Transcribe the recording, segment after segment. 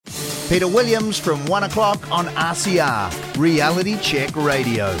Peter Williams from 1 o'clock on RCR, Reality Check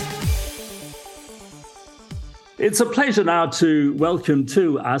Radio. It's a pleasure now to welcome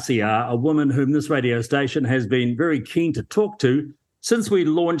to RCR a woman whom this radio station has been very keen to talk to since we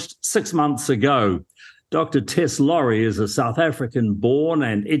launched 6 months ago. Dr. TESS LAWRIE is a South African-born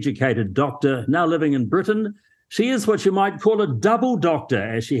and educated doctor now living in Britain. She is what you might call a double doctor,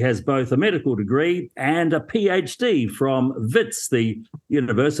 as she has both a medical degree and a PhD from WITS, the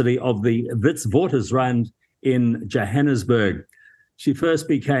University of the Witwatersrand in Johannesburg. She first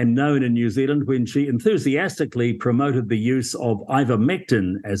became known in New Zealand when she enthusiastically promoted the use of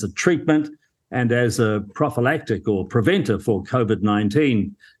Ivermectin as a treatment and as a prophylactic or preventer for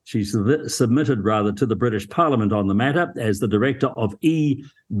COVID-19. She submitted to the British Parliament on the matter as the director of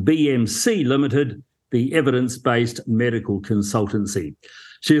EBMC Limited, the evidence-based medical consultancy.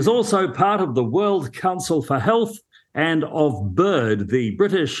 She is also part of the World Council for Health and of BIRD, the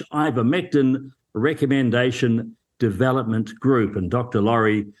British Ivermectin Recommendation Development Group. And Dr.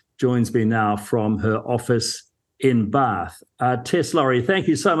 LAWRIE joins me now from her office in Bath. TESS LAWRIE, thank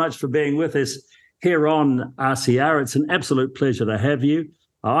you so much for being with us here on RCR. It's an absolute pleasure to have you.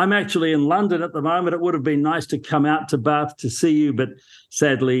 I'm actually in London at the moment. It would have been nice to come out to Bath to see you, but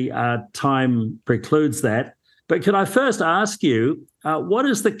sadly, time precludes that. But can I first ask you, what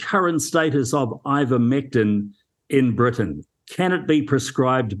is the current status of ivermectin in Britain? Can it be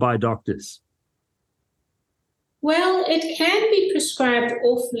prescribed by doctors? Well, it can be prescribed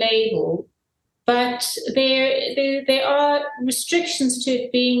off-label, but there are restrictions to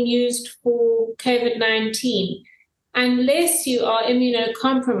it being used for COVID-19, unless you are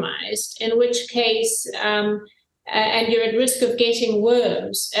immunocompromised, in which case, and you're at risk of getting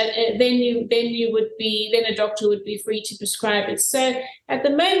worms, then a doctor would be free to prescribe it. So at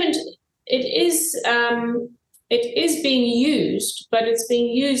the moment, it is being used, but it's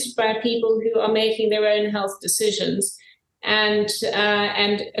being used by people who are making their own health decisions and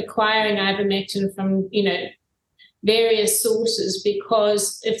acquiring ivermectin from various sources,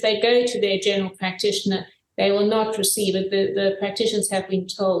 because if they go to their general practitioner, they will not receive it. The practitioners have been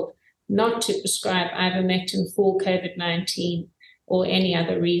told not to prescribe ivermectin for COVID-19 or any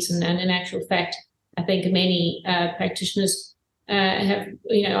other reason. And in actual fact, I think many practitioners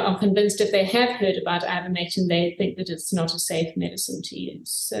are convinced if they have heard about ivermectin, they think that it's not a safe medicine to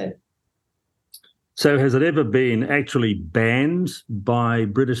use. So has it ever been actually banned by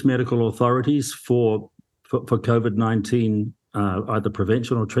British medical authorities for COVID-19, either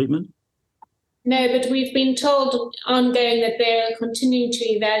prevention or treatment? No, but we've been told ongoing that they're continuing to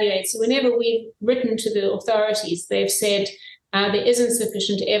evaluate. So whenever we've written to the authorities, they've said there isn't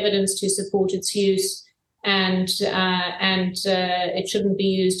sufficient evidence to support its use, and it shouldn't be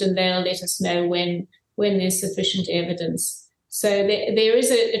used, and they'll let us know when there's sufficient evidence. So there is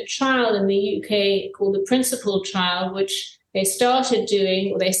a trial in the UK called the Principal Trial, which they started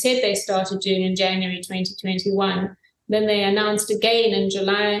doing, or they said they started doing in January 2021. Then they announced again in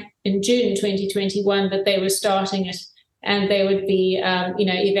June 2021 that they were starting it, and they would be,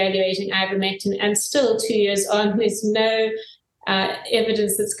 evaluating ivermectin. And still 2 years on, there's no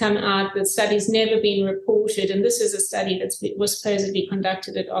evidence that's come out. The study's never been reported, and this is a study that was supposedly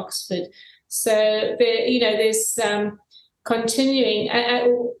conducted at Oxford. So there's continuing.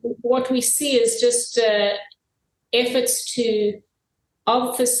 What we see is just efforts to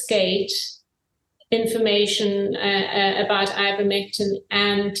obfuscate information about ivermectin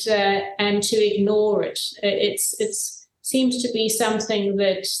and to ignore it. It seems to be something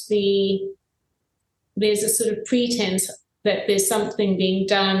that there's a sort of pretense that there's something being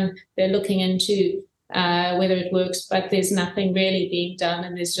done. They're looking into whether it works, but there's nothing really being done,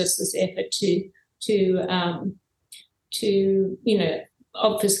 and there's just this effort to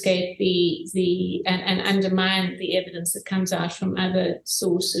obfuscate and undermine the evidence that comes out from other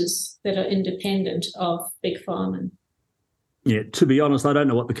sources that are independent of Big Pharma. Yeah, to be honest, I don't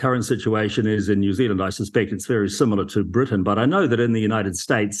know what the current situation is in New Zealand. I suspect it's very similar to Britain, but I know that in the United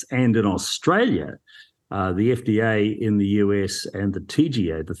States and in Australia, the FDA in the US and the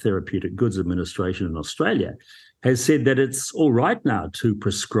TGA, the Therapeutic Goods Administration in Australia, has said that it's all right now to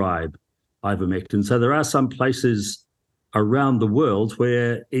prescribe ivermectin. So there are some places around the world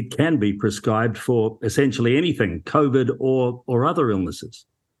where it can be prescribed for essentially anything, COVID or other illnesses.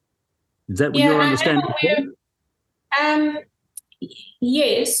 Is that what your understanding is?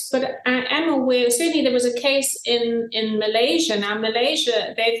 Yes, but I am aware, certainly there was a case in Malaysia. Now,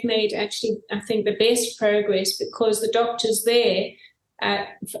 Malaysia, they've made actually, I think, the best progress, because the doctors there,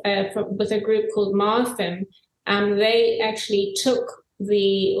 with a group called MARFIM, they actually took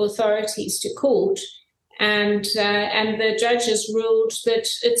the authorities to court and the judges ruled that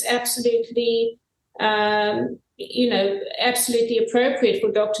it's absolutely, absolutely appropriate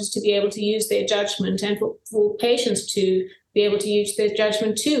for doctors to be able to use their judgment, and for patients to be able to use their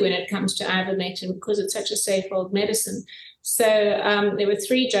judgment too when it comes to ivermectin, because it's such a safe old medicine. So there were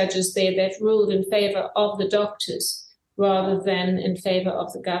 3 judges there that ruled in favor of the doctors rather than in favor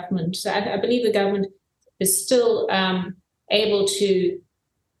of the government. So I believe the government is still able to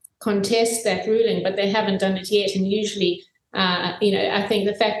contest that ruling, but they haven't done it yet. And usually, I think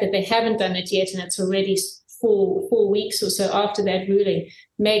the fact that they haven't done it yet, and it's already 4 weeks or so after that ruling,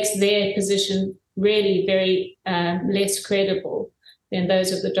 makes their position really very less credible than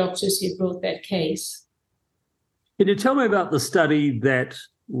those of the doctors who brought that case. Can you tell me about the study that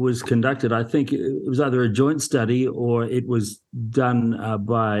was conducted? I think it was either a joint study or it was done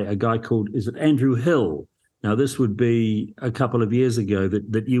by a guy called, is it Andrew Hill? Now, this would be a couple of years ago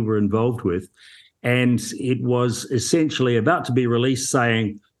that you were involved with, and it was essentially about to be released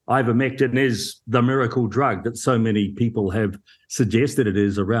saying ivermectin is the miracle drug that so many people have suggested it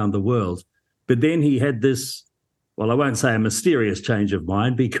is around the world. But then he had this, well, I won't say a mysterious change of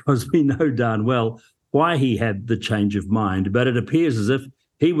mind, because we know darn well why he had the change of mind, but it appears as if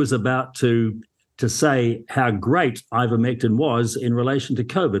he was about to say how great ivermectin was in relation to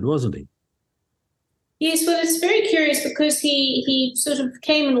COVID, wasn't he? Yes, well, it's very curious because he sort of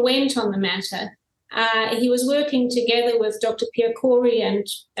came and went on the matter. He was working together with Dr. Pierre Corey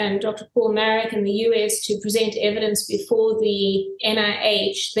and Dr. Paul Marek in the US to present evidence before the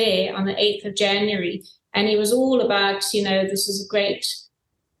NIH there on the 8th of January. And he was all about, this is a great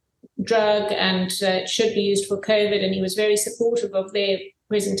drug and it should be used for COVID. And he was very supportive of their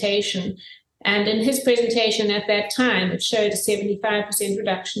presentation. And in his presentation at that time, it showed a 75%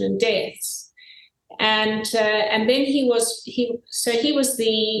 reduction in deaths. And then he was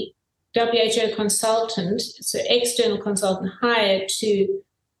the WHO consultant, so external consultant hired to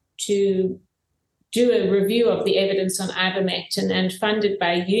do a review of the evidence on ivermectin, and funded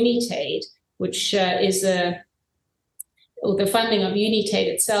by Unitaid, which the funding of Unitaid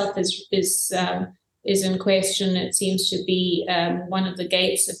itself is in question. It seems to be one of the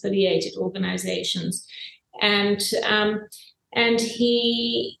Gates affiliated organizations, and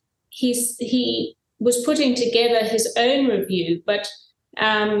he was putting together his own review, but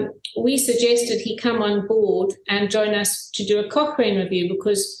we suggested he come on board and join us to do a Cochrane review,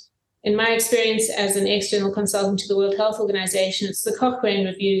 because in my experience as an external consultant to the World Health Organization, it's the Cochrane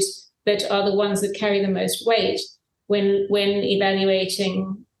reviews that are the ones that carry the most weight when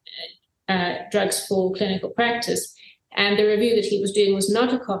evaluating drugs for clinical practice. And the review that he was doing was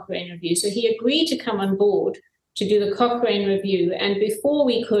not a Cochrane review. So he agreed to come on board to do the Cochrane review. And before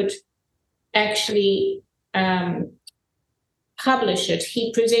we could actually publish it,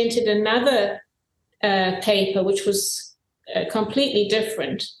 he presented another paper which was completely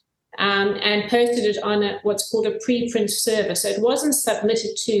different, and posted it on what's called a preprint server. So it wasn't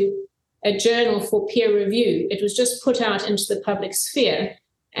submitted to a journal for peer review. It was just put out into the public sphere.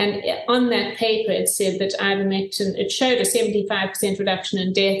 And on that paper, it said that ivermectin, it showed a 75% reduction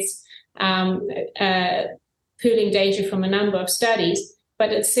in deaths, pooling data from a number of studies.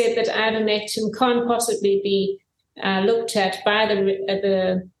 But it said that ivermectin can't possibly be looked at by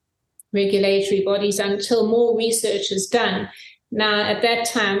the regulatory bodies until more research is done. Now, at that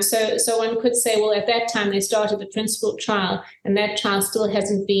time, so one could say, well, at that time they started the principal trial, and that trial still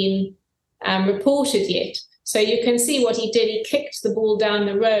hasn't been reported yet. So you can see what he did. He kicked the ball down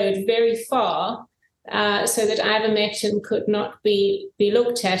the road very far so that ivermectin could not be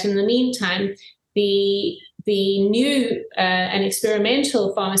looked at. In the meantime, the new and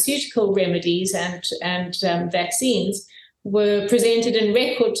experimental pharmaceutical remedies and vaccines were presented in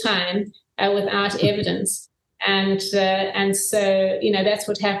record time without evidence. And so, that's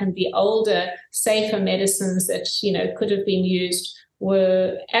what happened. The older, safer medicines that, could have been used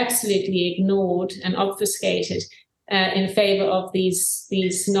were absolutely ignored and obfuscated in favor of these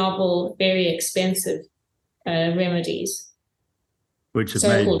novel, very expensive remedies. Which have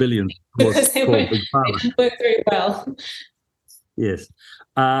made billions. They didn't work very well. Yes.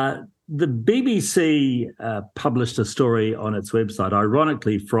 The BBC published a story on its website,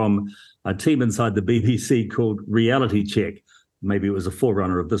 ironically, from a team inside the BBC called Reality Check. Maybe it was a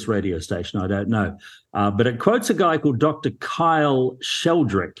forerunner of this radio station, I don't know. But it quotes a guy called Dr. Kyle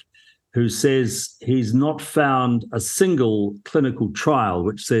Sheldrick, who says he's not found a single clinical trial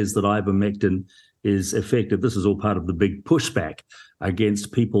which says that ivermectin is effective. This is all part of the big pushback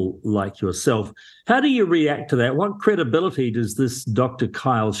against people like yourself. How do you react to that? What credibility does this Dr.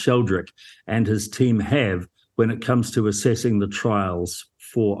 Kyle Sheldrick and his team have when it comes to assessing the trials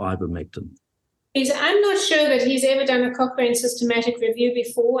for ivermectin? I'm not sure that he's ever done a Cochrane systematic review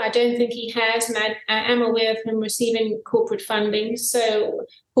before. I don't think he has, and I am aware of him receiving corporate funding, so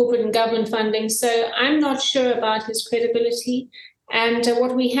corporate and government funding. So I'm not sure about his credibility. And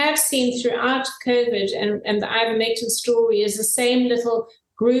what we have seen throughout COVID and the ivermectin story is the same little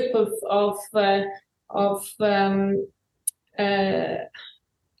group of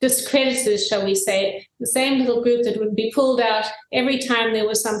discreditors, shall we say, the same little group that would be pulled out every time there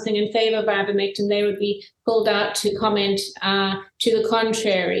was something in favor of ivermectin. They would be pulled out to comment to the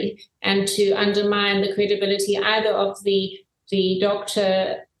contrary and to undermine the credibility either of the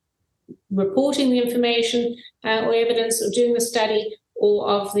doctor reporting the information or evidence or doing the study, or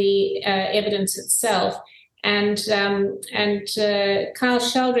of the evidence itself. And Kyle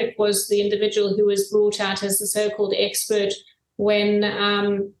Sheldrick was the individual who was brought out as the so-called expert when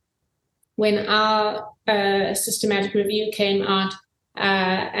our systematic review came out,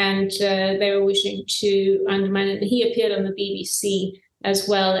 and they were wishing to undermine it. He appeared on the BBC as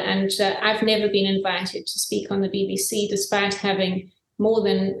well, and I've never been invited to speak on the BBC, despite having more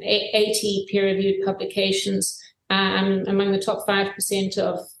than 80 peer-reviewed publications. I'm among the top 5%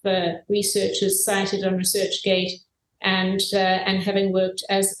 of researchers cited on ResearchGate, and having worked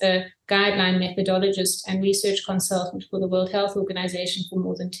as a guideline methodologist and research consultant for the World Health Organization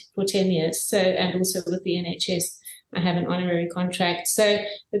for 10 years. So, and also with the NHS, I have an honorary contract. So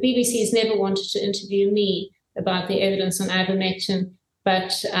the BBC has never wanted to interview me about the evidence on ivermectin,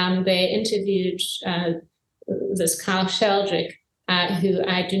 but they interviewed this Kyle Sheldrick, who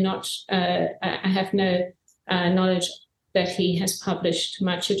I do not, I have no knowledge that he has published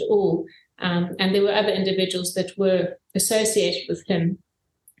much at all. And there were other individuals that were associated with him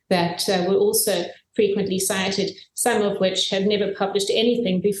that were also frequently cited, some of which had never published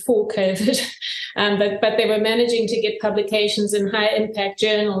anything before COVID, but they were managing to get publications in high-impact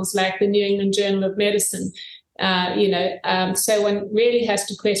journals like the New England Journal of Medicine. So one really has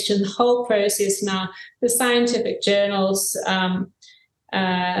to question the whole process now. The scientific journals, I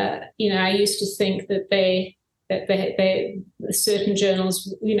used to think that certain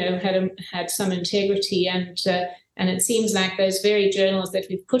journals, had some integrity, and it seems like those very journals that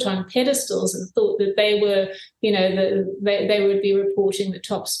we've put on pedestals and thought that they were, they would be reporting the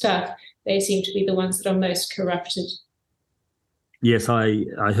top stuff. They seem to be the ones that are most corrupted. Yes, I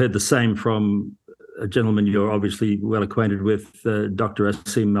heard the same from a gentleman you're obviously well acquainted with, Dr.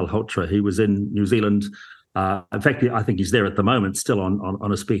 Asim Malhotra. He was in New Zealand. In fact, I think he's there at the moment, still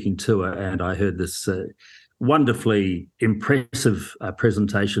on a speaking tour, and I heard this wonderfully impressive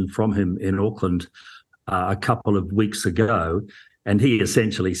presentation from him in Auckland a couple of weeks ago, and he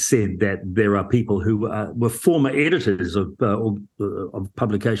essentially said that there are people who were former editors of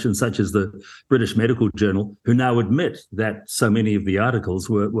publications such as the British Medical Journal who now admit that so many of the articles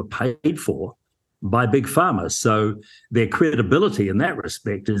were paid for by big pharma. So their credibility in that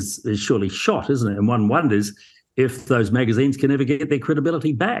respect is surely shot, isn't it? And one wonders if those magazines can ever get their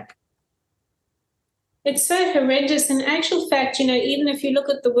credibility back. It's so horrendous. In actual fact, even if you look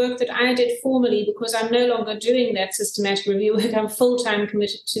at the work that I did formerly, because I'm no longer doing that systematic review work, I'm full-time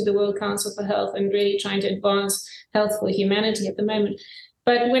committed to the World Council for Health and really trying to advance health for humanity at the moment.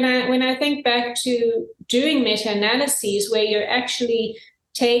 But when I think back to doing meta-analyses where you're actually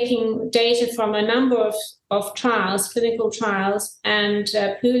taking data from a number of trials, clinical trials, and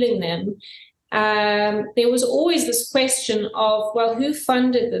pooling them, there was always this question of, well, who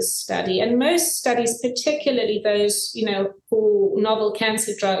funded this study? And most studies, particularly those, for novel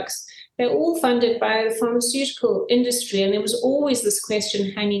cancer drugs, they're all funded by the pharmaceutical industry. And there was always this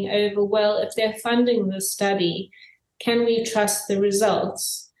question hanging over, well, if they're funding this study, can we trust the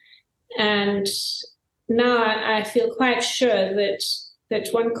results? And now I feel quite sure that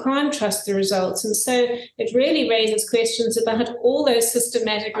one can't trust the results. And so it really raises questions about all those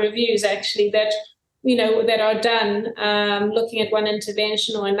systematic reviews, actually, that are done looking at one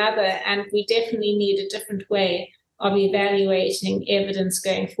intervention or another. And we definitely need a different way of evaluating evidence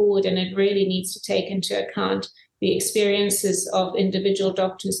going forward. And it really needs to take into account the experiences of individual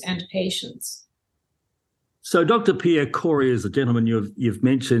doctors and patients. So Dr. Pierre Corey is a gentleman you've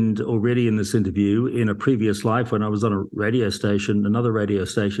mentioned already in this interview. In a previous life, when I was on another radio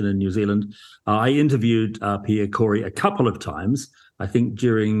station in New Zealand, I interviewed Pierre Corey a couple of times, I think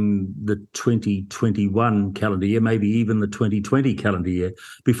during the 2021 calendar year, maybe even the 2020 calendar year.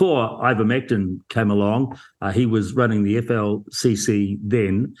 Before ivermectin came along, he was running the FLCC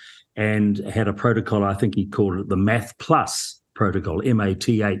then and had a protocol, I think he called it the Math Plus protocol,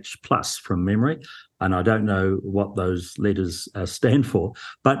 MATH plus from memory. And I don't know what those letters stand for.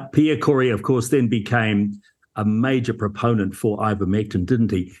 But Pierre Corey, of course, then became a major proponent for ivermectin,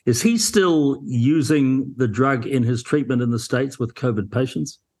 didn't he? Is he still using the drug in his treatment in the States with COVID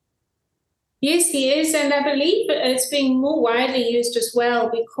patients? Yes, he is, and I believe it's being more widely used as well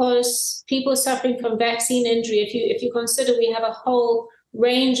because people suffering from vaccine injury, if you consider we have a whole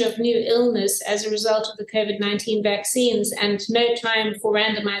range of new illness as a result of the COVID-19 vaccines and no time for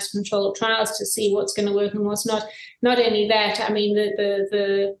randomized controlled trials to see what's going to work and what's not. Not only that, I mean,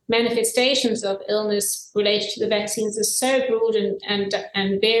 the manifestations of illness related to the vaccines are so broad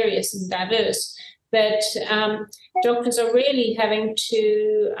and various and diverse that doctors are really having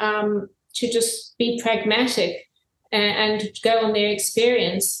to just be pragmatic and go on their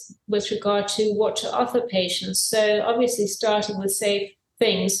experience with regard to what to offer patients. So obviously starting with safe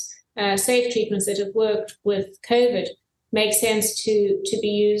things, safe treatments that have worked with COVID make sense to be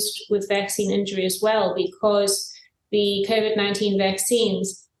used with vaccine injury as well, because the COVID-19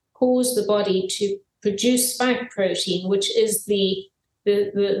 vaccines cause the body to produce spike protein, which is the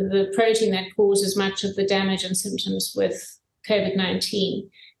protein that causes much of the damage and symptoms with COVID-19.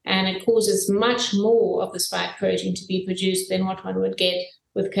 And it causes much more of the spike protein to be produced than what one would get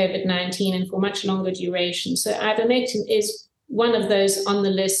with COVID-19 and for much longer duration. So ivermectin is one of those on the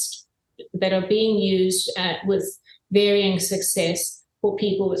list that are being used with varying success for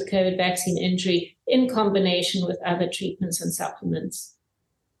people with COVID vaccine injury in combination with other treatments and supplements.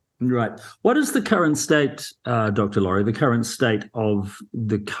 Right. What is the current state, Dr. LAWRIE, the current state of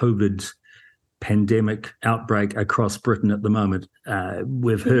the COVID pandemic outbreak across Britain at the moment?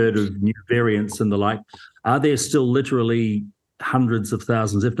 We've heard of new variants and the like. Are there still literally hundreds of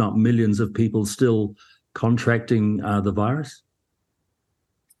thousands, if not millions of people still contracting the virus?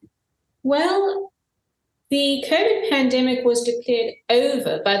 Well, the COVID pandemic was declared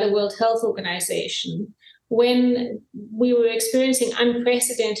over by the World Health Organization when we were experiencing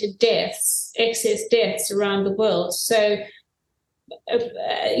unprecedented deaths, excess deaths around the world. So there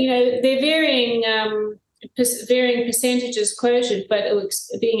are varying percentages quoted, but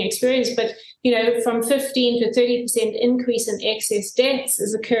being experienced. But from 15 to 30% increase in excess deaths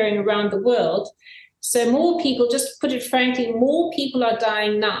is occurring around the world. So more people, just put it frankly, more people are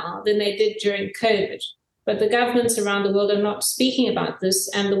dying now than they did during COVID. But the governments around the world are not speaking about this,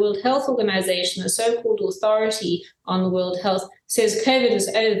 and the World Health Organization, the so-called authority on the world health, says COVID is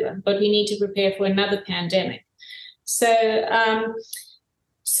over, but we need to prepare for another pandemic. So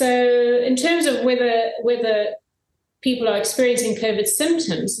in terms of whether people are experiencing COVID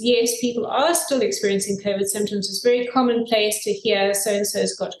symptoms, yes, people are still experiencing COVID symptoms. It's very commonplace to hear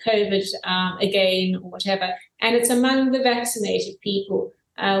so-and-so's got COVID again or whatever. And it's among the vaccinated people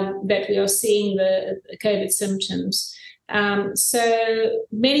that we are seeing the COVID symptoms. So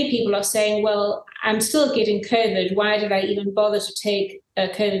many people are saying, well, I'm still getting COVID. Why did I even bother to take a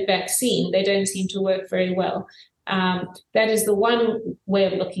COVID vaccine? They don't seem to work very well. That is the one way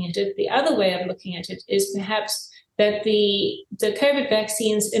of looking at it. The other way of looking at it is perhaps that the COVID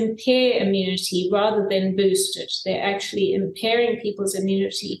vaccines impair immunity rather than boost it. They're actually impairing people's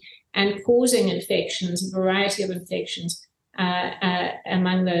immunity and causing infections, a variety of infections.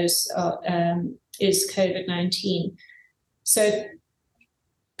 Among those is COVID-19. So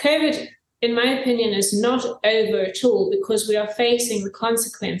COVID, in my opinion, is not over at all because we are facing the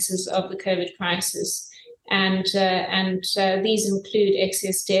consequences of the COVID crisis. And these include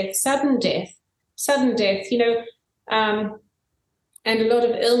excess death, sudden death, and a lot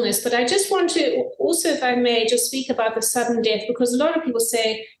of illness. But I just want to also, if I may, just speak about the sudden death, because a lot of people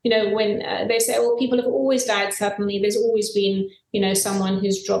say, when they say, well, people have always died suddenly. There's always been, someone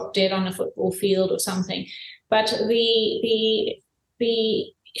who's dropped dead on a football field or something. But the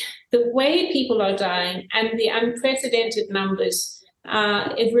way people are dying and the unprecedented numbers,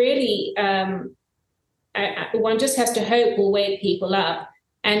 it really, one just has to hope will wake people up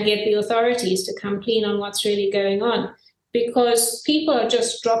and get the authorities to come clean on what's really going on. Because people are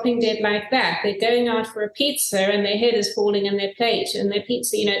just dropping dead like that. They're going out for a pizza and their head is falling in their plate. And their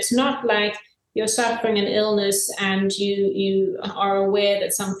pizza, it's not like you're suffering an illness and you are aware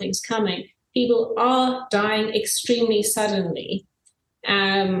that something's coming. People are dying extremely suddenly.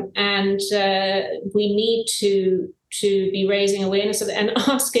 And we need to be raising awareness of it and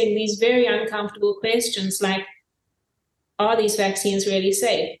asking these very uncomfortable questions like, are these vaccines really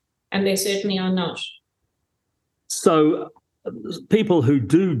safe? And they certainly are not. So people who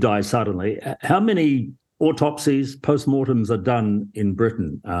do die suddenly, how many autopsies, postmortems are done in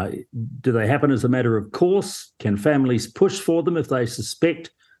Britain? Do they happen as a matter of course? Can families push for them if they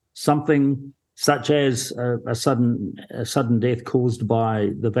suspect something such as a sudden death caused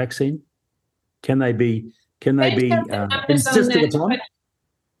by the vaccine? Can they be insisted upon?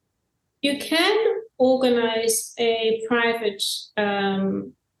 You can organize a private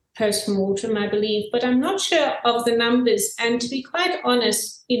post-mortem, I believe, but I'm not sure of the numbers. And to be quite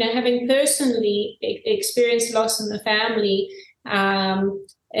honest, having personally experienced loss in the family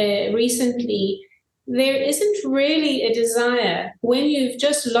recently, there isn't really a desire when you've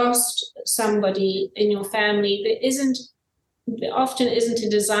just lost somebody in your family. There often isn't a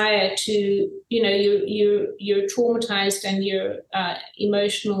desire to, you're traumatized and you're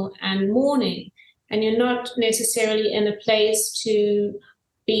emotional and mourning, and you're not necessarily in a place to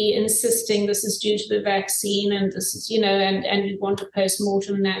be insisting this is due to the vaccine and this is, and you want a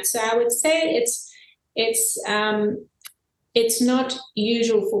post-mortem and that. So I would say it's not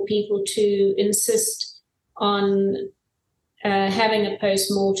usual for people to insist on having a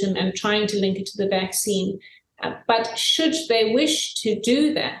post-mortem and trying to link it to the vaccine. But should they wish to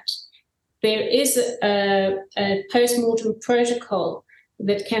do that, there is a post-mortem protocol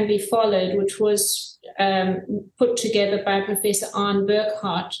that can be followed, which was put together by Professor Arne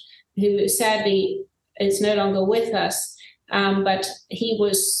Burkhardt, who sadly is no longer with us. But he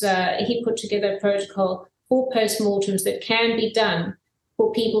put together a protocol for postmortems that can be done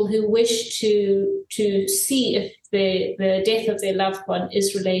for people who wish to see if the death of their loved one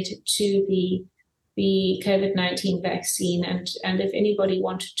is related to the COVID-19 vaccine. And if anybody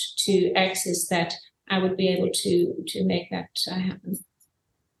wanted to access that, I would be able to make that happen.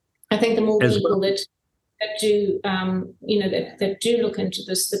 I think the more people that do that do look into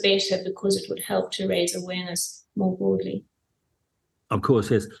this, the better, because it would help to raise awareness more broadly. Of course,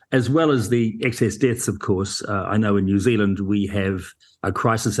 yes. As well as the excess deaths, of course, I know in New Zealand we have a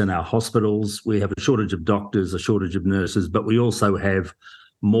crisis in our hospitals. We have a shortage of doctors, a shortage of nurses, but we also have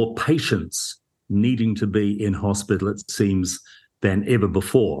more patients needing to be in hospital, it seems, than ever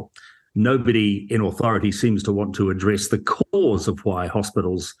before. Nobody in authority seems to want to address the cause of why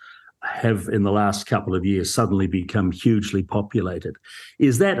hospitals have in the last couple of years suddenly become hugely populated.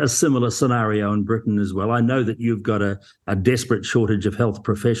 Is that a similar scenario in Britain as well? I know that you've got a desperate shortage of health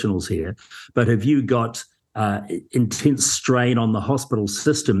professionals here, but have you got intense strain on the hospital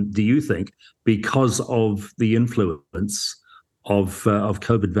system, do you think, because of the influence of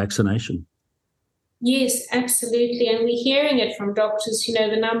COVID vaccination? Yes, absolutely. And we're hearing it from doctors,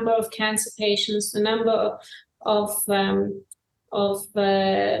 the number of cancer patients, the number of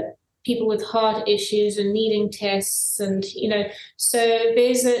people with heart issues and needing tests, and so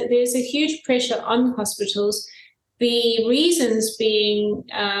there's a huge pressure on hospitals. The reasons being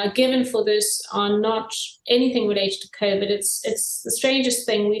given for this are not anything related to COVID. It's the strangest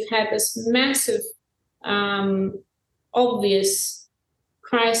thing. We've had this massive, obvious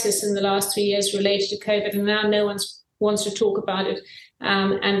crisis in the last 3 years related to COVID, and now no one wants to talk about it.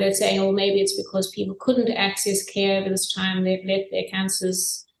 And they're saying, oh, maybe it's because people couldn't access care over this time. They've let their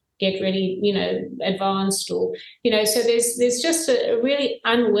cancers get really, advanced, or, so there's just a really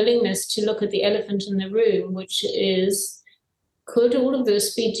unwillingness to look at the elephant in the room, which is, could all of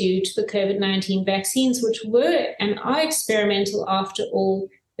this be due to the COVID-19 vaccines, which were and are experimental after all?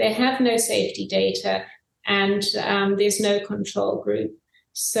 They have no safety data, and there's no control group.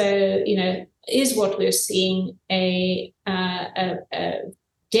 So, is what we're seeing a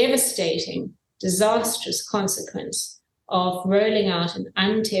devastating, disastrous consequence of rolling out an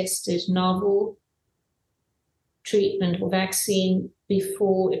untested novel treatment or vaccine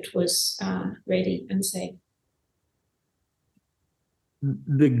before it was ready and safe?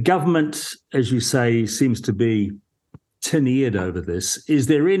 The government, as you say, seems to be tin-eared over this. Is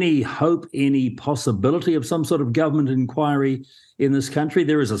there any hope, any possibility of some sort of government inquiry in this country?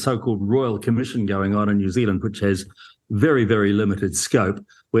 There is a so-called Royal Commission going on in New Zealand, which has very, very limited scope.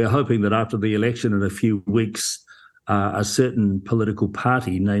 We're hoping that after the election in a few weeks, a certain political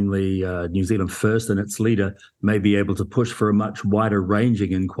party, namely New Zealand First and its leader, may be able to push for a much wider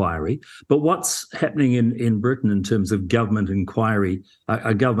ranging inquiry. But what's happening in Britain in terms of government inquiry,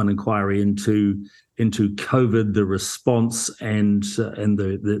 a government inquiry into COVID, the response and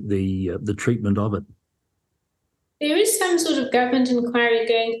the treatment of it? There is some sort of government inquiry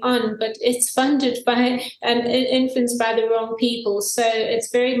going on, but it's funded by and influenced by the wrong people. So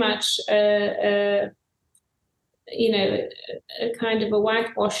it's very much a kind of a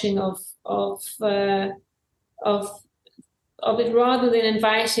whitewashing of it, rather than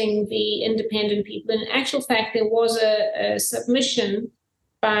inviting the independent people. In actual fact, there was a submission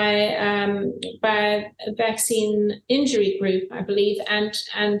by a vaccine injury group, I believe, and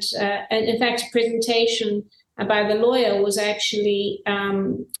in fact, a presentation by the lawyer was actually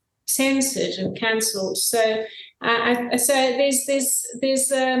censored and cancelled. So, there's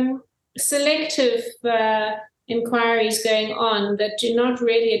selective inquiries going on that do not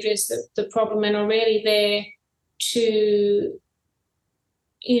really address the problem and are really there to,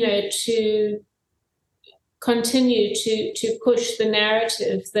 to continue to push the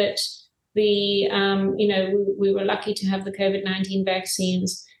narrative that we were lucky to have the COVID-19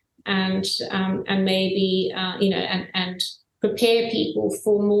 vaccines and maybe, and prepare people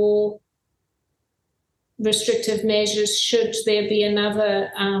for more restrictive measures should there be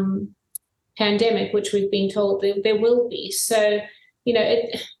another pandemic, which we've been told there will be. So,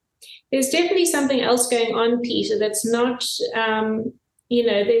 there's definitely something else going on, Peter, that's not,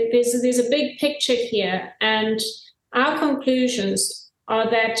 there's a big picture here. And our conclusions are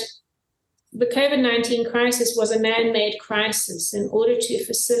that the COVID-19 crisis was a man-made crisis in order to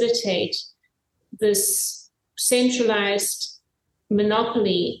facilitate this centralized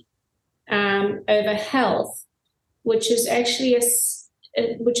monopoly over health, which is actually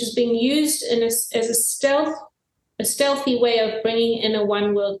which is being used as a stealthy way of bringing in a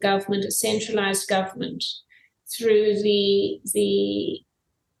one world government, a centralized government, through the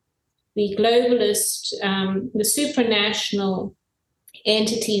globalist, the supranational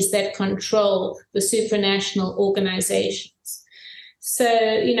entities that control the supranational organizations. So,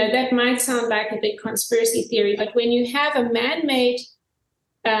 that might sound like a big conspiracy theory, but when you have a man-made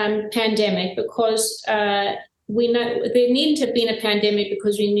pandemic, because we know there needn't have been a pandemic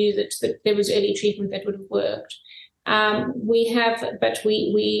because we knew that there was early treatment that would have worked. We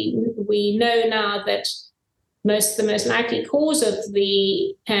know now that the most likely cause of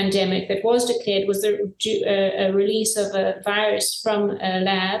the pandemic that was declared was a release of a virus from a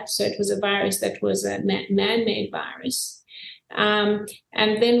lab. So it was a virus that was a man-made virus. And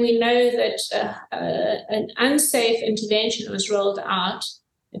then we know that an unsafe intervention was rolled out,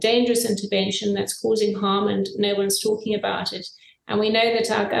 a dangerous intervention that's causing harm, and no one's talking about it. And we know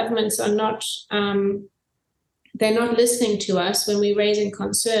that our governments are not, they're not listening to us when we're raising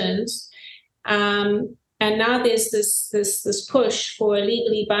concerns. And now there's this push for a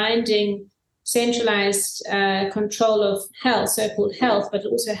legally binding, centralized control of health, so-called health, but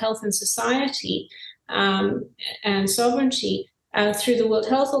also health and society and sovereignty through the World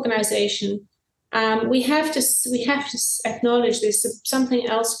Health Organization. We have to acknowledge there's something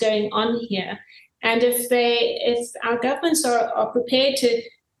else going on here, and if our governments are prepared to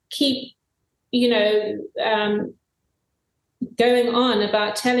keep, going on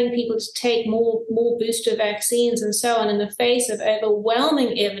about telling people to take more booster vaccines and so on in the face of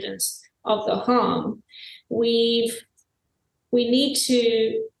overwhelming evidence of the harm, we need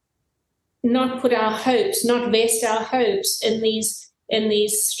to not vest our hopes in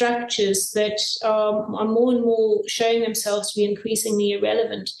these structures that are more and more showing themselves to be increasingly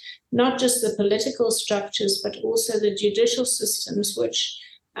irrelevant, not just the political structures, but also the judicial systems, which,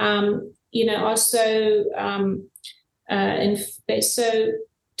 are so they're so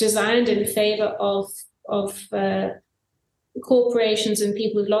designed in favor of corporations and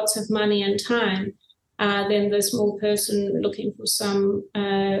people with lots of money and time than the small person looking for some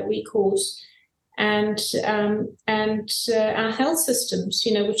recourse. And our health systems,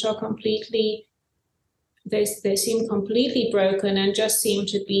 which are completely, they seem completely broken and just seem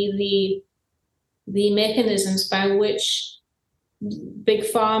to be the mechanisms by which big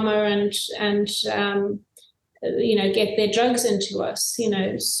pharma and get their drugs into us,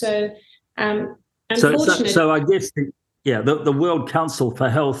 So, unfortunately, so I guess the World Council for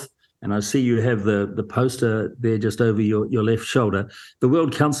Health, and I see you have the poster there just over your left shoulder. The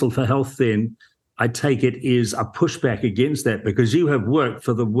World Council for Health, then, I take it, is a pushback against that, because you have worked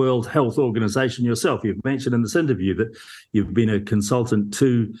for the World Health Organization yourself. You've mentioned in this interview that you've been a consultant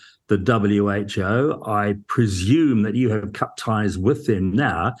to the WHO. I presume that you have cut ties with them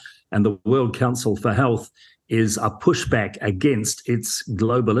now, and the World Council for Health is a pushback against its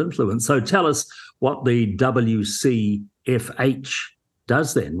global influence. So tell us what the WCFH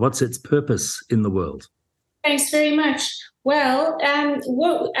does then. What's its purpose in the world? Thanks very much. Well,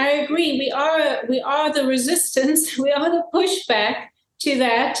 I agree. We are the resistance. We are the pushback to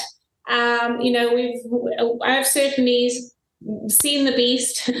that. I've certainly seen the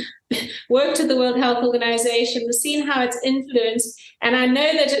beast, worked at the World Health Organization, seen how it's influenced, and I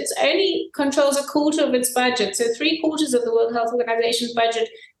know that it only controls a quarter of its budget. So 3/4 of the World Health Organization's budget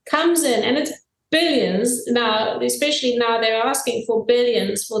comes in, and it's billions now. Especially now, they're asking for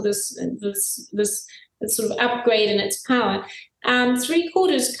billions for this sort of upgrade in its power.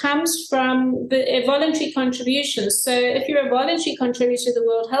 3/4 comes from the voluntary contributions. So if you're a voluntary contributor to the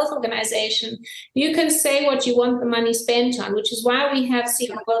World Health Organization, you can say what you want the money spent on, which is why we have seen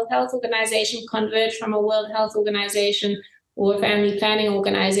the World Health Organization convert from a World Health Organization or a family planning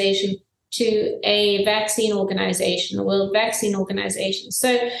organization to a vaccine organization, the World Vaccine Organization.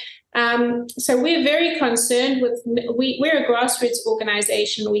 So we're very concerned with, we're a grassroots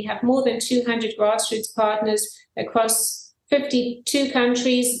organization. We have more than 200 grassroots partners across 52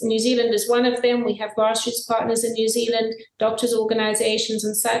 countries. New Zealand is one of them. We have grassroots partners in New Zealand, doctors' organizations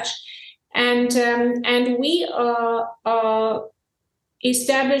and such. And we are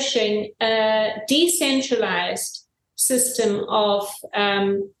establishing a decentralized system of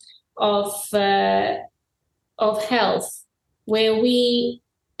health, where we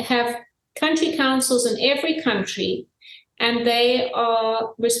have country councils in every country, and they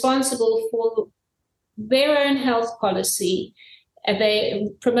are responsible for their own health policy. They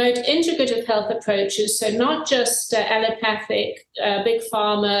promote integrative health approaches, so not just allopathic, big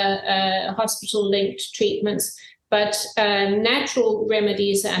pharma, hospital-linked treatments, but natural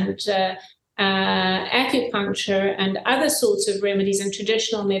remedies and acupuncture and other sorts of remedies and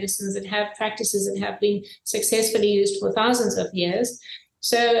traditional medicines that have practices that have been successfully used for thousands of years.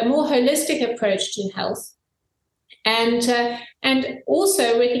 So a more holistic approach to health, and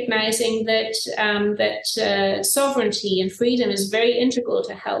also recognizing that sovereignty and freedom is very integral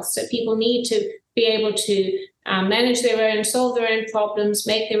to health. So people need to be able to manage their own, solve their own problems,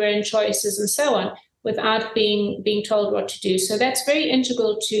 make their own choices, and so on, without being told what to do. So that's very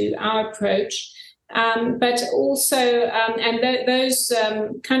integral to our approach. But also, those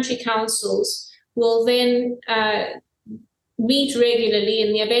country councils will then meet regularly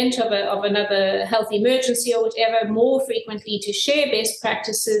in the event of another health emergency or whatever, more frequently, to share best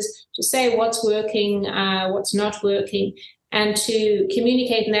practices, to say what's working, what's not working, and to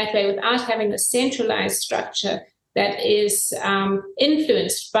communicate in that way without having a centralized structure that is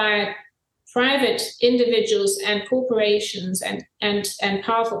influenced by private individuals and corporations and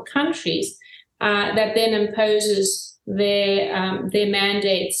powerful countries that then imposes their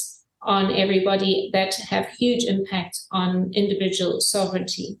mandates on everybody that have huge impact on individual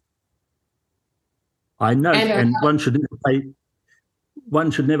sovereignty. I know, and one should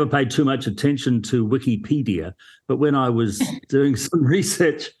never pay too much attention to Wikipedia, but when I was doing some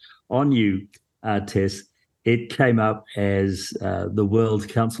research on you, Tess, it came up as the World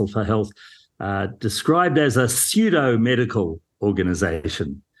Council for Health described as a pseudo-medical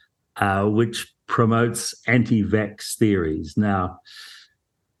organization, which promotes anti-vax theories. Now,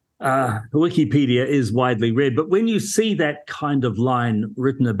 Wikipedia is widely read, but when you see that kind of line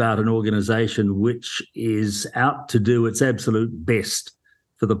written about an organization which is out to do its absolute best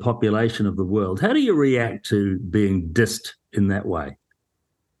for the population of the world, how do you react to being dissed in that way?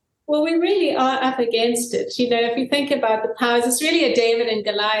 Well, we really are up against it. You know, if you think about the powers, it's really a David and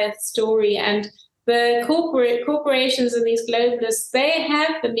Goliath story. And the corporations and these globalists, they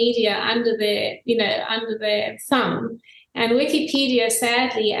have the media under their thumb. And Wikipedia,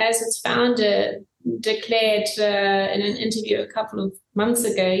 sadly, as its founder declared in an interview a couple of months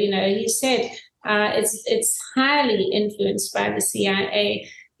ago, he said it's highly influenced by the CIA.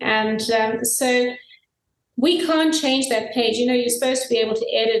 And so we can't change that page. You're supposed to be able to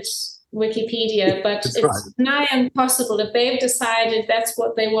edit Wikipedia, but it's nigh impossible. If they've decided that's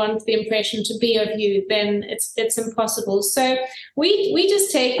what they want the impression to be of you, then it's impossible. So we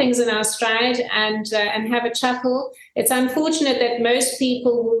just take things in our stride and have a chuckle. It's unfortunate that most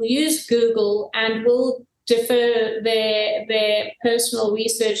people will use Google and will defer their personal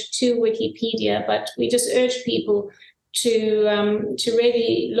research to Wikipedia, but we just urge people to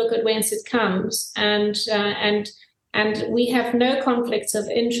really look at whence it comes, and we have no conflicts of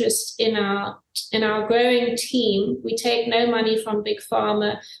interest in our growing team. We take no money from big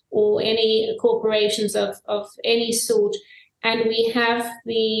pharma or any corporations of any sort, and we have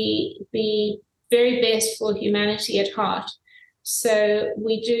the very best for humanity at heart. So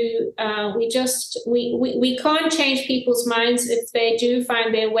we do. We can't change people's minds if they do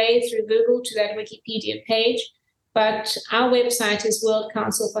find their way through Google to that Wikipedia page. But our website is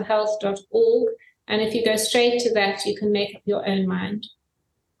worldcouncilforhealth.org. And if you go straight to that, you can make up your own mind.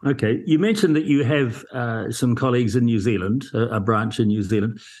 Okay. You mentioned that you have some colleagues in New Zealand, a branch in New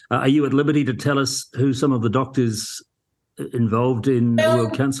Zealand. Are you at liberty to tell us who some of the doctors involved in the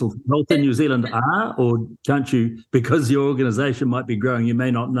World Council for Health in New Zealand are? Or can't you, because your organisation might be growing, you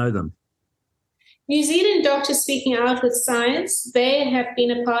may not know them? New Zealand Doctors Speaking Out with Science, they have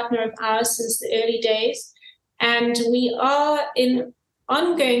been a partner of ours since the early days. And we are in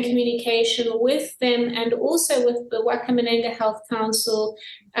ongoing communication with them and also with the Wakamanenga Health Council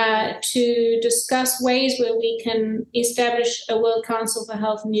to discuss ways where we can establish a World Council for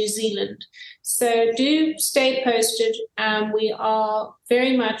Health in New Zealand. So do stay posted. We are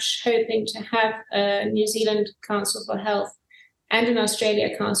very much hoping to have a New Zealand Council for Health. and in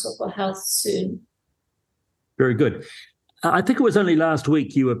Australia Council for Health soon. Very good. I think it was only last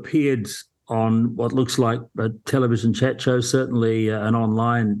week you appeared on what looks like a television chat show, certainly an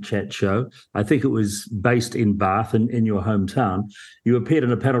online chat show. I think it was based in Bath, in your hometown. You appeared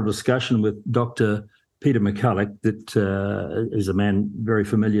in a panel discussion with Dr. Peter McCulloch, that is a man very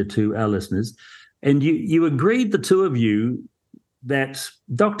familiar to our listeners. And you agreed, the two of you, that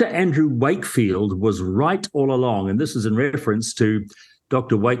Dr. Andrew Wakefield was right all along. And this is in reference to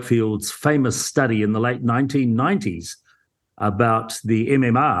Dr. Wakefield's famous study in the late 1990s about the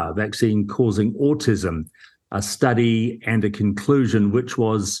MMR vaccine causing autism, a study and a conclusion which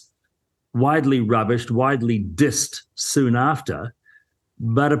was widely rubbished, widely dissed soon after,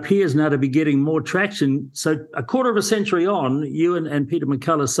 but appears now to be getting more traction. So a quarter of a century on, you and Peter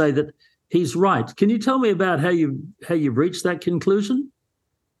McCulloch say that he's right. Can you tell me about how you've reached that conclusion?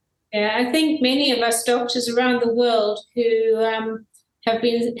 Yeah, I think many of us doctors around the world who have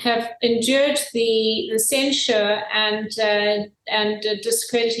endured the censure and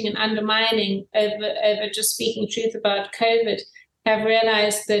discrediting and undermining over just speaking truth about COVID have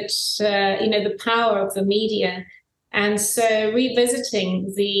realized that the power of the media. And so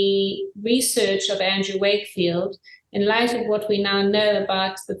revisiting the research of Andrew Wakefield in light of what we now know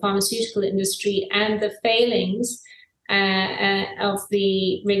about the pharmaceutical industry and the failings of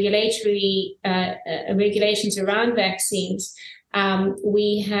the regulations around vaccines,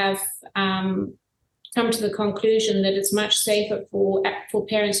 we have come to the conclusion that it's much safer for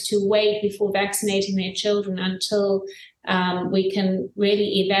parents to wait before vaccinating their children until we can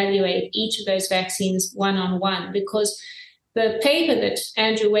really evaluate each of those vaccines one-on-one, because the paper that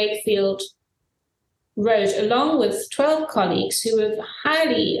Andrew Wakefield wrote, along with 12 colleagues who were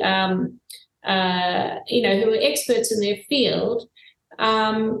highly, who were experts in their field,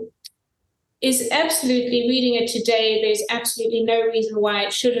 is absolutely, reading it today, there's absolutely no reason why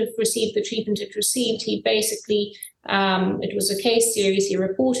it should have received the treatment it received. He basically, it was a case series. They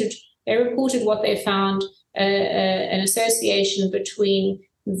reported what they found, an association between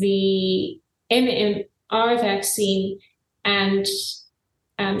the MMR vaccine and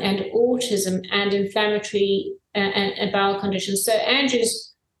autism and inflammatory and bowel conditions. So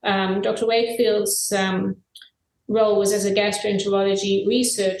Andrew's, Dr. Wakefield's role was as a gastroenterology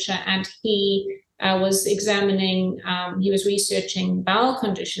researcher, and he was researching bowel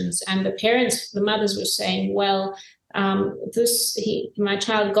conditions. And the mothers were saying, well, my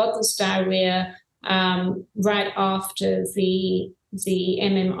child got this diarrhea right after the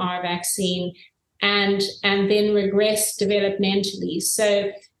MMR vaccine, and then regressed developmentally.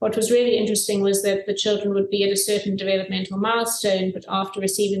 So what was really interesting was that the children would be at a certain developmental milestone, but after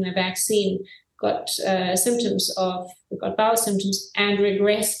receiving the vaccine, got bowel symptoms and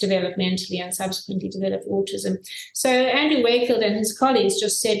regressed developmentally and subsequently developed autism. So Andrew Wakefield and his colleagues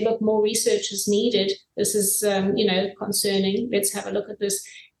just said, look, more research is needed. This is, concerning. Let's have a look at this.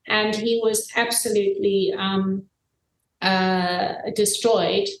 And he was absolutely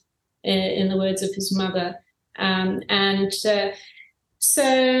destroyed, in the words of his mother. But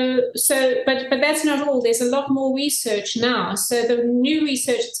that's not all. There's a lot more research now. So the new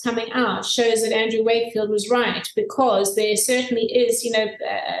research that's coming out shows that Andrew Wakefield was right, because there certainly is,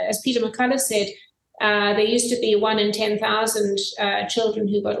 as Peter McCulloch said, there used to be 1 in 10,000 children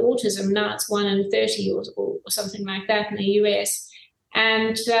who got autism. Now it's 1 in 30 or something like that in the US.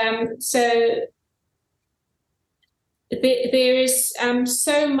 And so there is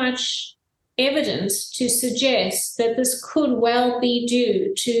so much evidence to suggest that this could well be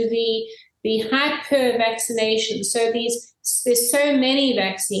due to the hyper vaccination. So there's so many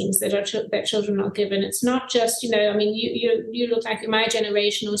vaccines that children are given. It's not just, you look like my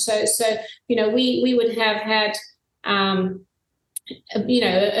generation or so. So, we would have had, a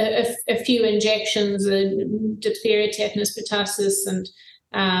few injections, diphtheria, tetanus, pertussis,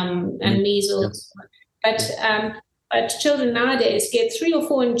 and measles. But children nowadays get 3 or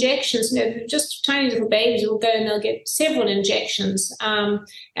 4 injections. Just tiny little babies will go and they'll get several injections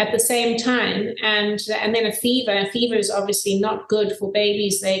at the same time, and then a fever. A fever is obviously not good for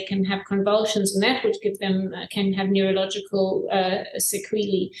babies. They can have convulsions, and that would give them can have neurological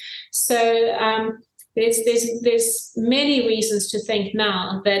sequelae. So there's many reasons to think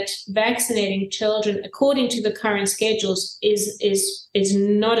now that vaccinating children according to the current schedules is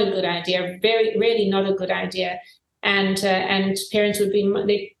not a good idea. Really not a good idea. And parents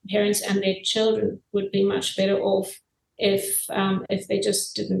and their children would be much better off if they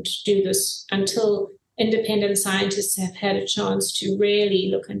just didn't do this until independent scientists have had a chance to really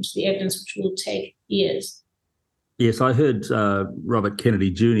look into the evidence, which will take years. Yes, I heard Robert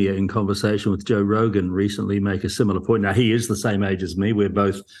Kennedy Jr. in conversation with Joe Rogan recently make a similar point. Now, he is the same age as me. We're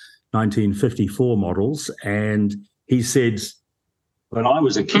both 1954 models. And he said, when I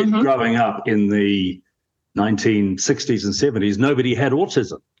was a kid growing up in the 1960s and 70s, nobody had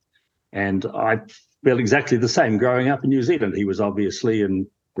autism. And I felt exactly the same growing up in New Zealand. He was obviously in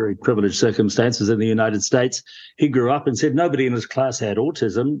very privileged circumstances in the United States. He grew up and said nobody in his class had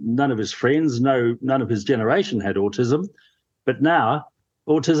autism. None of his friends, none of his generation had autism. But now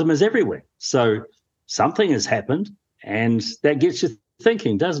autism is everywhere. So something has happened, and that gets you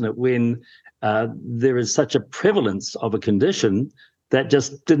thinking, doesn't it, when there is such a prevalence of a condition that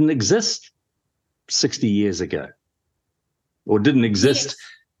just didn't exist 60 years ago, or didn't exist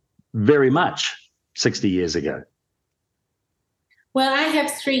very much 60 years ago. Well, I have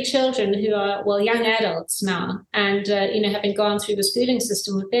 3 children who are, young adults now, and, having gone through the schooling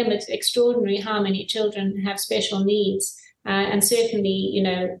system with them, it's extraordinary how many children have special needs. And certainly,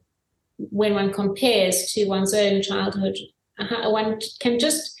 when one compares to one's own childhood, one can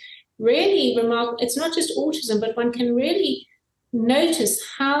just really remark, it's not just autism, but one can really notice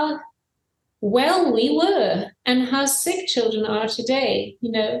how well we were and how sick children are today,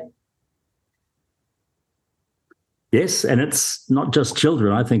 Yes, and it's not just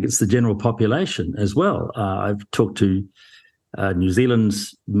children. I think it's the general population as well. I've talked to New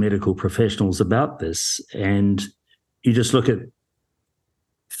Zealand's medical professionals about this, and you just look at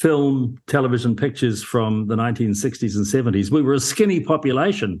film, television pictures from the 1960s and 70s. We were a skinny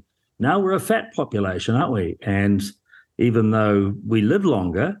population. Now we're a fat population, aren't we? And even though we live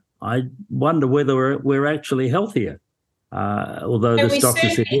longer, I wonder whether we're actually healthier. Although this doctor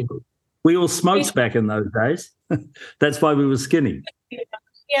said we all smoked back in those days. That's why we were skinny.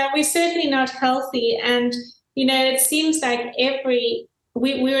 Yeah, we're certainly not healthy. And, it seems like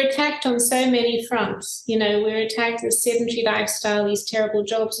we're attacked on so many fronts. We're attacked with sedentary lifestyle, these terrible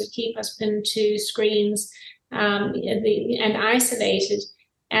jobs that keep us pinned to screens and isolated.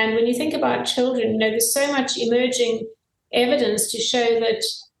 And when you think about children, there's so much emerging evidence to show that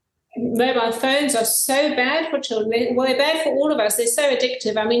mobile phones are so bad for children. They're bad for all of us. They're so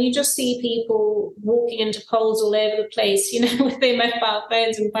addictive. I mean, you just see people walking into poles all over the place, with their mobile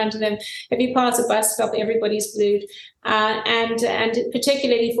phones in front of them. If you pass a bus stop, everybody's glued. And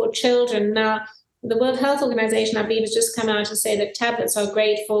particularly for children. Now, the World Health Organization, I believe, has just come out to say that tablets are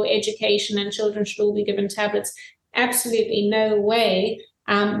great for education and children should all be given tablets. Absolutely no way.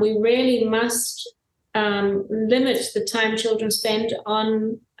 We really must limit the time children spend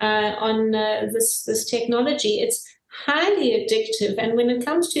on this technology. It's highly addictive. And when it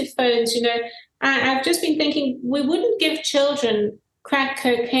comes to phones, I've just been thinking we wouldn't give children crack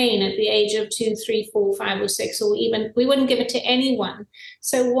cocaine at the age of 2, 3, 4, 5, or 6, or even we wouldn't give it to anyone.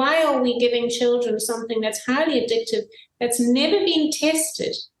 So why are we giving children something that's highly addictive, that's never been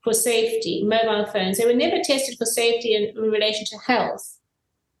tested for safety? Mobile phones, they were never tested for safety in relation to health,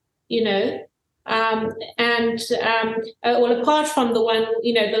 well, apart from the one,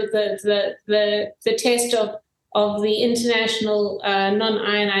 the test of the International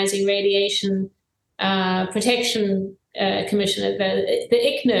Non-Ionizing Radiation Protection Commission, the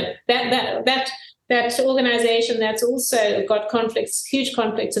ICNIRP, that organization that's also got huge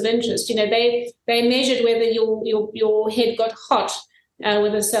conflicts of interest. They measured whether your head got hot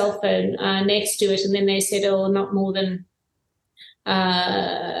with a cell phone next to it, and then they said, not more than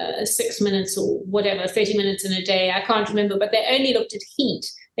 6 minutes or whatever, 30 minutes in a day. I can't remember, but they only looked at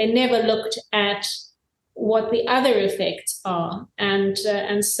heat. They never looked at what the other effects are. And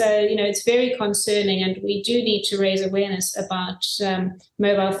so, it's very concerning, and we do need to raise awareness about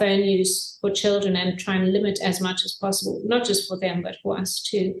mobile phone use for children and try and limit as much as possible, not just for them, but for us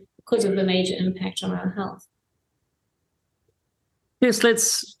too, because of the major impact on our health. Yes,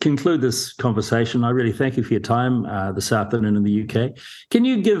 let's conclude this conversation. I really thank you for your time this afternoon in the UK. Can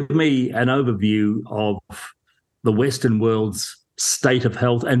you give me an overview of the Western world's state of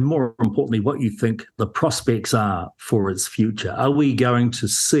health and, more importantly, what you think the prospects are for its future? Are we going to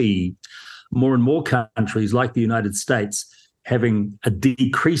see more and more countries like the United States having a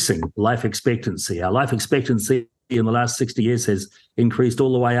decreasing life expectancy? Our life expectancy in the last 60 years has increased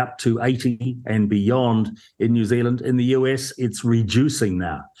all the way up to 80 and beyond in New Zealand. In the US, it's reducing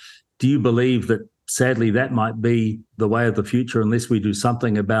now. Do you believe that, sadly, that might be the way of the future unless we do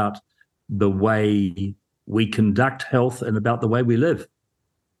something about the way we conduct health and about the way we live?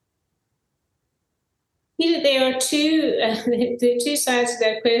 There are two sides to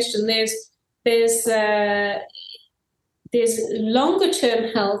that question. There's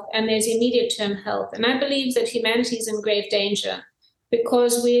longer-term health and there's immediate-term health. And I believe that humanity is in grave danger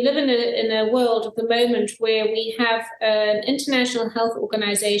because we live in a world at the moment where we have an international health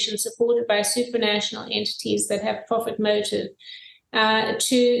organization supported by supranational entities that have profit motive that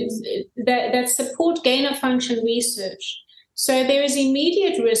support gain-of-function research. So there is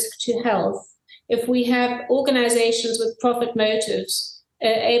immediate risk to health if we have organizations with profit motives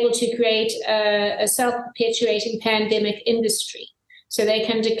able to create a self-perpetuating pandemic industry. So they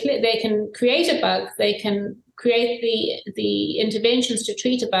can create a bug, they can create the interventions to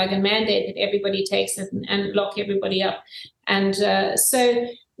treat a bug and mandate that everybody takes it and lock everybody up. And so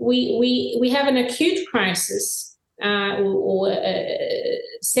we have an acute crisis or a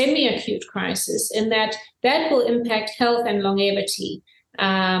semi-acute crisis in that will impact health and longevity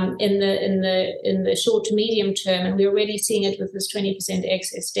in the short to medium term, and we're already seeing it with this 20%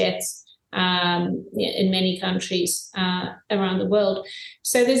 excess deaths in many countries around the world.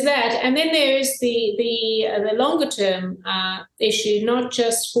 So there's that, and then there is the longer term issue, not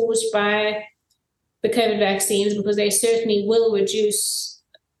just caused by the COVID vaccines, because they certainly will reduce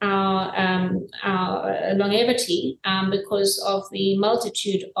our longevity because of the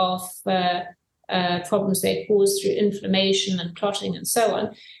multitude of problems they cause through inflammation and clotting and so on,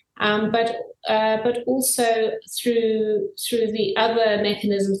 but also through the other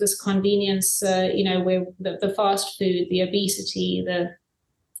mechanisms, this convenience, where the fast food, the obesity, the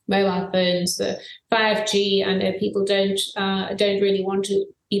mobile phones, the 5G. I know people don't really want to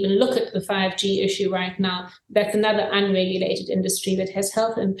even look at the 5G issue right now. That's another unregulated industry that has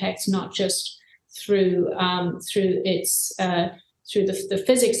health impacts, not just through its through the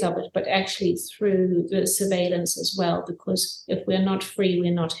physics of it, but actually through the surveillance as well. Because if we're not free,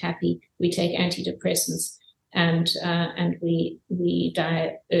 we're not happy. We take antidepressants and we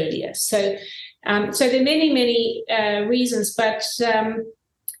die earlier. So there are many reasons, but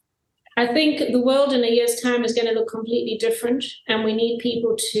I think the world in a year's time is going to look completely different, and we need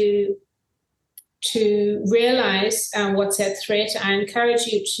people to realize what's at threat. I encourage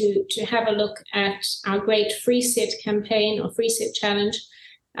you to have a look at our great Free Set campaign or Free Set challenge.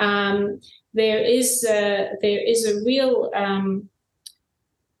 There is a real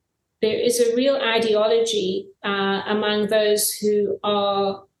ideology among those who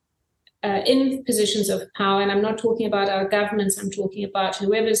are in positions of power, and I'm not talking about our governments. I'm talking about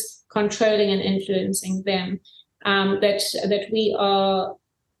whoever's controlling and influencing them. That we are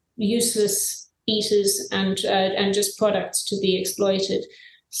useless eaters and just products to be exploited.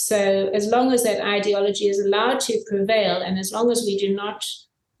 So as long as that ideology is allowed to prevail, and as long as we do not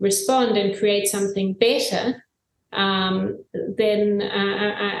respond and create something better, then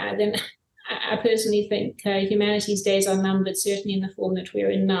I personally think humanity's days are numbered, certainly in the form that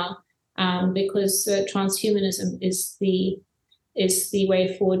we're in now, because transhumanism is the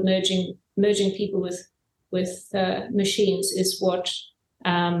way forward. Merging people with machines is what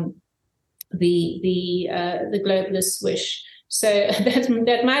the globalists wish. So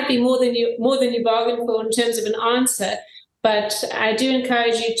that might be more than you bargained for in terms of an answer. But I do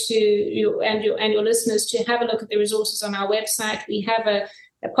encourage you and your listeners to have a look at the resources on our website. We have a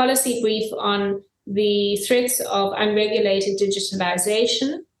policy brief on the threats of unregulated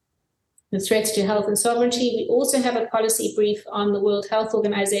digitalization, the threats to health and sovereignty. We also have a policy brief on the World Health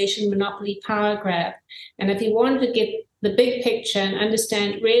Organization monopoly power grab. And if you want to get the big picture and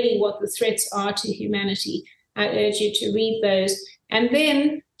understand really what the threats are to humanity, I urge you to read those. And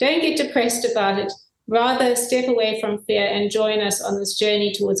then don't get depressed about it. Rather, step away from fear and join us on this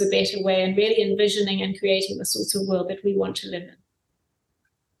journey towards a better way and really envisioning and creating the sorts of world that we want to live in.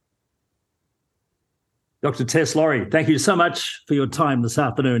 Dr. Tess LAWRIE, thank you so much for your time this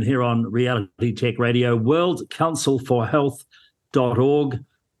afternoon here on Reality Check Radio, worldcouncilforhealth.org.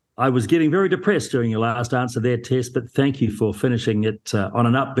 I was getting very depressed during your last answer there, Tess, but thank you for finishing it on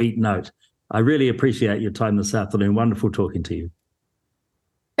an upbeat note. I really appreciate your time this afternoon. Wonderful talking to you.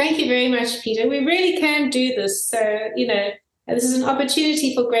 Thank you very much, Peter. We really can do this. So, this is an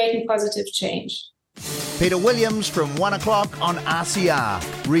opportunity for great and positive change. Peter Williams from 1 o'clock on RCR,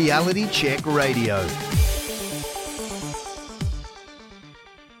 Reality Check Radio.